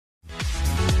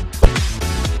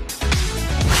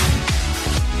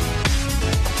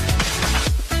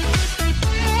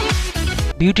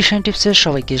Beautician টিপসের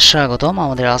সবাইকে স্বাগতম।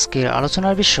 আমাদের আজকের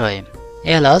আলোচনার বিষয়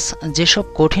এলাচ যেসব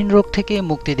কঠিন রোগ থেকে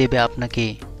মুক্তি দেবে আপনাকে।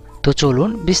 তো চলুন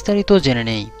বিস্তারিত জেনে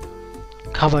নেই।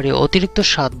 খাবারে অতিরিক্ত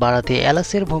স্বাদ বাড়াতে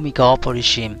এলাচের ভূমিকা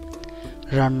অপরিসীম।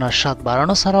 রান্নার স্বাদ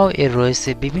বাড়ানো ছাড়াও এর রয়েছে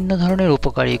বিভিন্ন ধরনের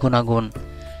উপকারী গুণাগুণ।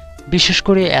 বিশেষ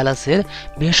করে এলাচের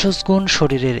ভেষজ গুণ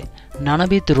শরীরের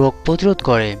নানাবিধ রোগ প্রতিরোধ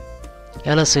করে।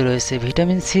 এলাচে রয়েছে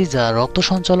ভিটামিন সি, যা রক্ত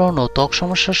সঞ্চালন ও ত্বক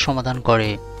সমস্যার সমাধান করে।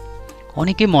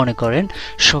 অনেকে মনে করেন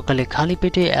সকালে খালি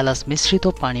পেটে এলাচ মিশ্রিত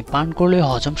পানি পান করলে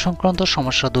হজম সংক্রান্ত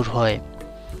সমস্যা দূর হয়।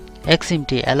 এক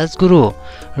চিমটি এলাচ গুঁড়ো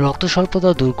রক্ত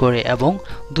স্বল্পতা দূর করে এবং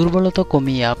দুর্বলতা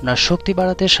কমিয়ে আপনার শক্তি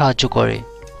বাড়াতে সাহায্য করে।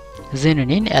 জেনে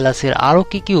নিন এলাচের আরও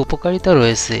কী কী উপকারিতা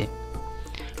রয়েছে।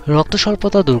 রক্ত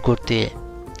স্বল্পতা দূর করতে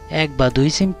 1 বা 2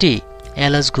 চিমটি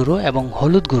এলাচ গুঁড়ো এবং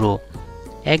হলুদ গুঁড়ো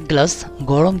 1 গ্লাস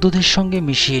গরম দুধের সঙ্গে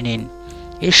মিশিয়ে নিন।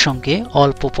 এর সঙ্গে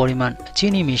অল্প পরিমাণ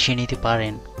চিনি মিশিয়ে নিতে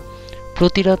পারেন।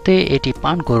 প্রতি রাতে এটি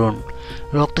পান করুন।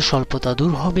 রক্ত স্বল্পতা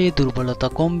দূর হবে, দুর্বলতা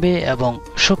কমবে এবং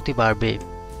শক্তি বাড়বে।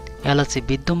 এলাচে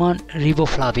বিদ্যমান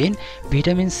riboflavin,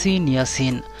 vitamin C,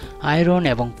 niacin, iron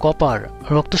এবং কপার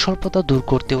রক্ত স্বল্পতা দূর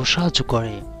করতেও সাহায্য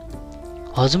করে।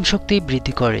 হজম শক্তি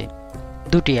বৃদ্ধি করে।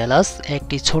 2টি এলাচ,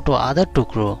 1টি ছোট আদার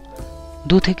টুকরো,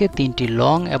 2 থেকে 3টি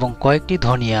লং এবং কয়েকটি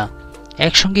ধনিয়া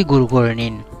একসঙ্গে গুঁড়ো করে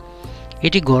নিন।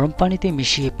 এটি গরম পানিতে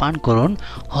মিশিয়ে পান করুন।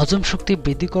 হজম শক্তি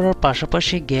বৃদ্ধি করার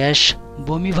পাশাপাশি গ্যাস,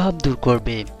 বমিভাব দূর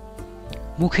করবে।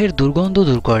 মুখের দুর্গন্ধ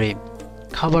দূর করে।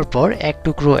 খাবার পর 1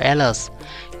 টুকরো এলাচ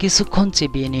কিছুক্ষণ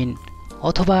চিবিয়ে নিন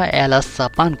অথবা এলাচ চা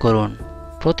পান করুন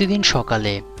প্রতিদিন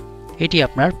সকালে। এটি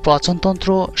আপনার পাচনতন্ত্র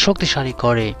শক্তিশালী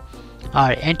করে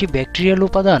আর অ্যান্টিব্যাকটেরিয়াল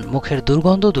উপাদান মুখের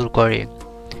দুর্গন্ধ দূর করে।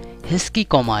 হেঁচকি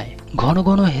কমায়। ঘন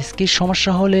ঘন হেঁচকির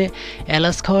সমস্যা হলে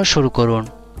এলাচ খাওয়া শুরু করুন।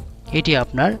 এটি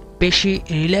আপনার পেশি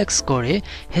রিল্যাক্স করে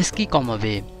হেঁচকি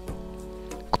কমাবে।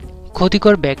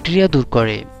 ক্ষতিকর ব্যাকটেরিয়া দূর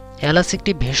করে। এলাচ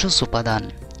একটি ভেষজ উপাদান।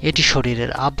 এটি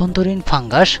শরীরের আভ্যন্তরীণ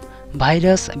ফাঙ্গাস,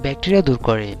 ভাইরাস, ব্যাকটেরিয়া দূর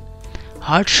করে।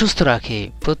 হার্ট সুস্থ রাখে।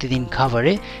 প্রতিদিন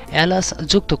খাবারে এলাচ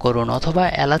যুক্ত করুন অথবা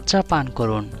এলাচ চা পান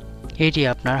করুন। এটি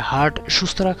আপনার হার্ট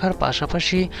সুস্থ রাখার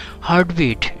পাশাপাশি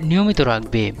হার্টবিট নিয়মিত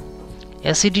রাখবে।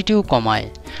 অ্যাসিডিটিও কমায়।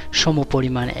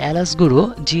 সমপরিমাণ এলাচ গুঁড়ো,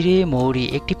 জিরে, মৌরি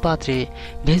একটি পাত্রে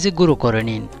ভেজে গুঁড়ো করে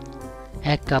নিন।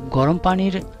 1 কাপ গরম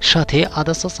পানির সাথে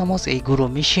আধা চা চামচ এই গুঁড়ো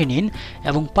মিশিয়ে নিন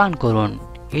এবং পান করুন।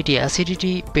 এটি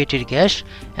অ্যাসিডিটি, পেটের গ্যাস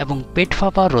এবং পেট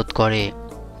ফাঁপা রোধ করে।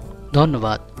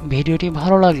 ধন্যবাদ। ভিডিওটি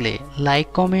ভালো লাগলে লাইক,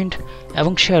 কমেন্ট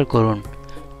এবং শেয়ার করুন।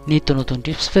 নিত্য নতুন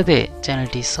টিপস পেতে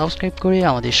চ্যানেলটি সাবস্ক্রাইব করে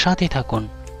আমাদের সাথে থাকুন।